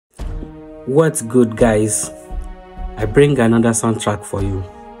What's good, guys? I bring another soundtrack for you.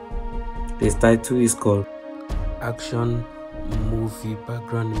 This title is called Action Movie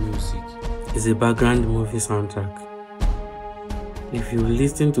Background Music. It's a background movie soundtrack. If you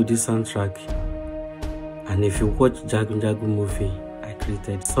listen to this soundtrack and if you watch Jagun Jagun movie, I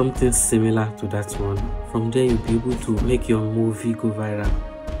created something similar to that one. From there, you'll be able to make your movie go viral.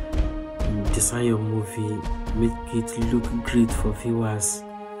 Design your movie, make it look great for viewers.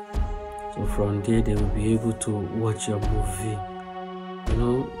 So from there, they will be able to watch your movie. You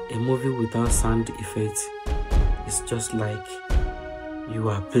know, a movie without sound effects is just like you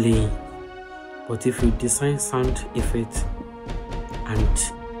are playing. But if you design sound effects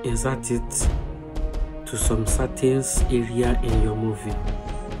and insert it to some certain area in your movie,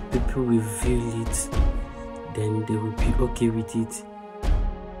 people will feel it, then they will be okay with it.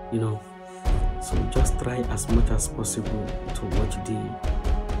 You know, so just try as much as possible to watch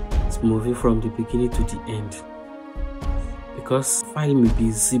this movie from the beginning to the end, because file may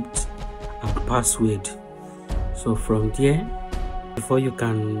be zipped and password. So from there, before you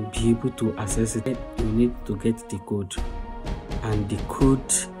can be able to access it, you need to get the code, and the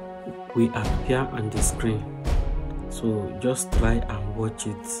code will appear on the screen. So just try and watch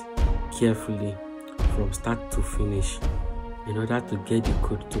it carefully from start to finish in order to get the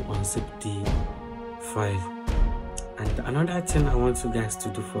code to unzip the file. And another thing I want you guys to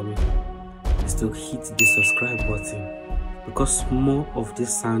do for me is to hit the subscribe button, because more of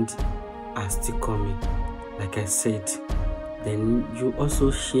this sound are still coming, like I said. Then you also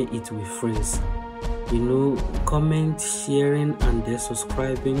share it with friends. You know, comment, sharing, and then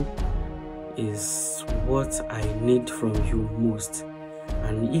subscribing is what I need from you most.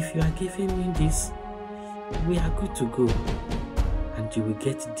 And if you are giving me this, we are good to go, and you will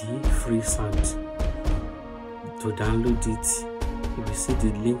get the free sound. To download it, you will see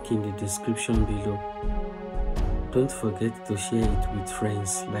the link in the description below. Don't forget to share it with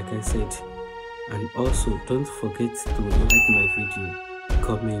friends, like I said. And also don't forget to like my video,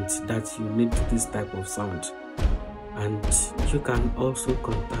 comment that you need this type of sound, and you can also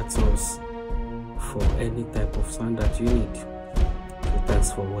contact us for any type of sound that you need. So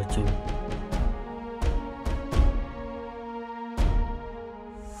thanks for watching.